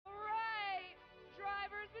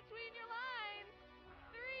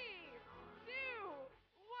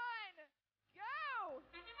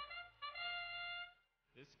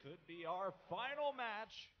Could be our final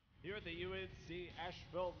match here at the UNC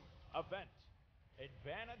Asheville event.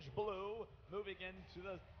 Advantage Blue moving into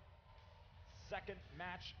the second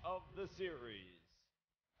match of the series.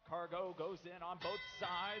 Cargo goes in on both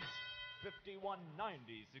sides.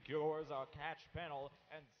 5190 secures our catch panel,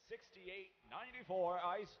 and 6894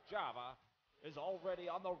 Ice Java is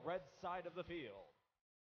already on the red side of the field.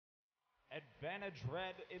 Advantage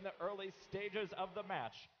Red in the early stages of the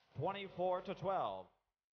match, 24-12.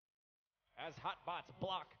 As Hotbots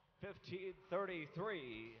block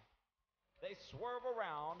 1533, they swerve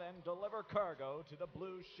around and deliver cargo to the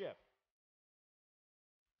blue ship.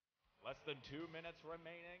 Less than 2 minutes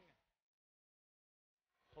remaining.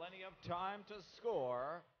 Plenty of time to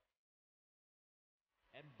score.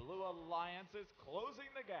 And Blue Alliance is closing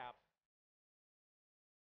the gap.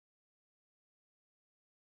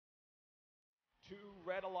 Two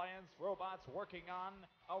Red Alliance robots working on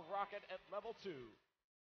a rocket at level 2.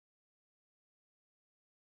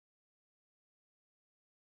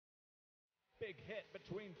 Big hit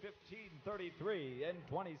between 1533 and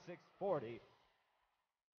 2640.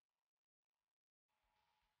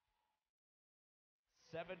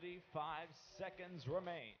 75 seconds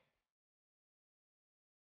remain.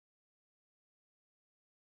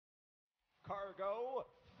 Cargo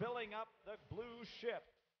filling up the blue ship.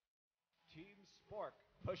 Team Spork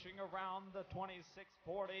pushing around the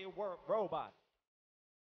 2640 robot.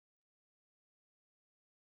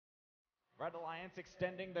 Red Alliance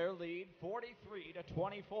extending their lead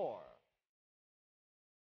 43-24.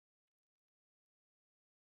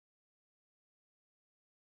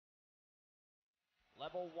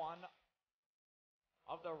 Level 1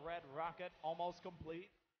 of the red rocket almost complete.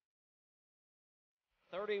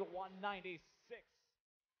 3196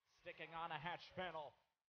 sticking on a hatch panel.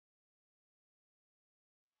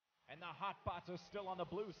 And the Hotbots are still on the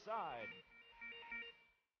blue side.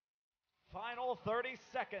 Final 30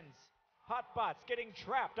 seconds. Hotbots getting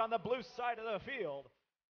trapped on the blue side of the field.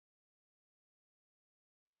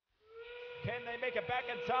 Can they make it back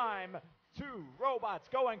in time? Two robots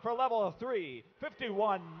going for level 3.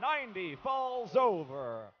 5190 falls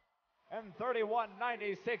over. And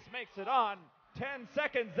 3196 makes it on. 10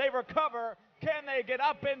 seconds, they recover. Can they get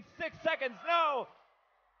up in 6 seconds? No.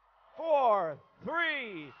 4,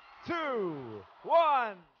 3, 2,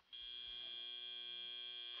 1.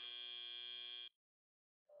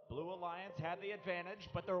 Blue Alliance had the advantage,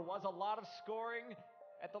 but there was a lot of scoring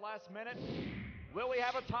at the last minute. Will we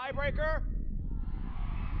have a tiebreaker?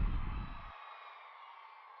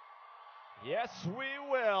 Yes, we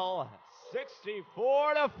will.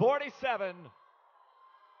 64-47.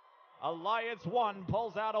 Alliance 1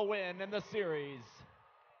 pulls out a win in the series.